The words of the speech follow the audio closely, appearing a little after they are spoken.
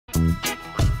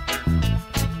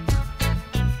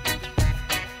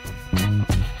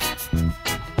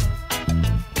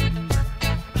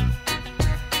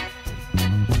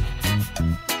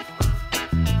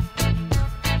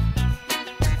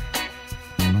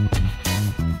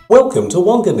Welcome to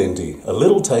Wanganindi, a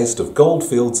little taste of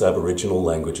Goldfields Aboriginal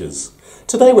languages.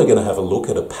 Today we're going to have a look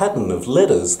at a pattern of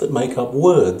letters that make up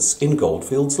words in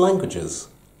Goldfields languages.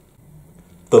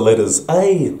 The letters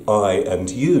A, I and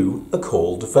U are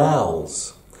called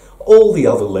vowels. All the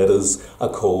other letters are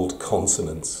called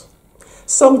consonants.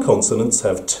 Some consonants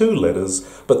have two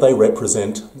letters, but they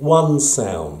represent one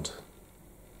sound.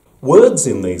 Words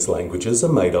in these languages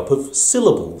are made up of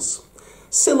syllables.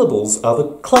 Syllables are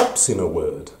the claps in a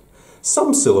word.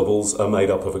 Some syllables are made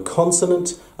up of a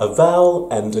consonant, a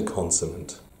vowel and a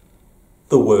consonant.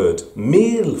 The word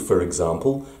meal, for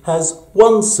example, has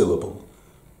one syllable.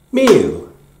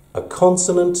 Meal, a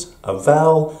consonant, a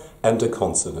vowel and a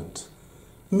consonant.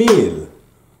 Meal,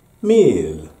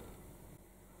 meal.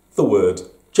 The word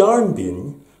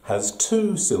jarnbin has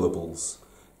two syllables.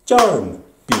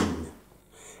 Jarnbin.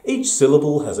 Each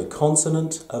syllable has a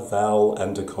consonant, a vowel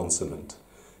and a consonant.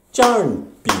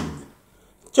 Jarnbin,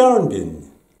 jarnbin.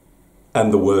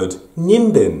 And the word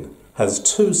nimbin has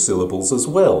two syllables as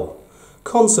well.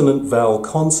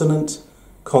 Consonant-vowel-consonant,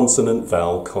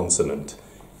 consonant-vowel-consonant.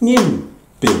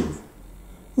 Nimbin,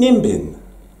 nimbin.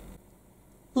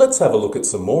 Let's have a look at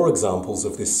some more examples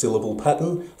of this syllable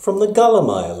pattern from the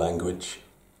Galamaya language.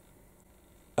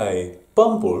 A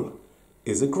bumbul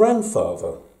is a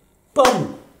grandfather.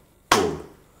 Bumbul,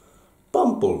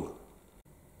 bumbul.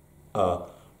 A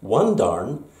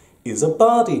wandarn is a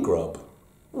barley grub.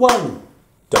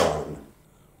 Wandarn,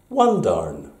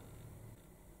 wandarn.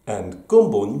 And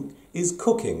gumbun is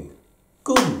cooking.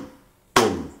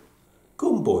 Gumbun,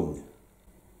 gumbun.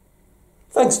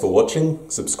 Thanks for watching.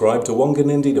 Subscribe to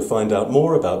Wanganindi to find out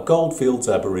more about Goldfields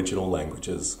Aboriginal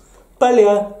languages.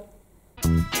 Balia!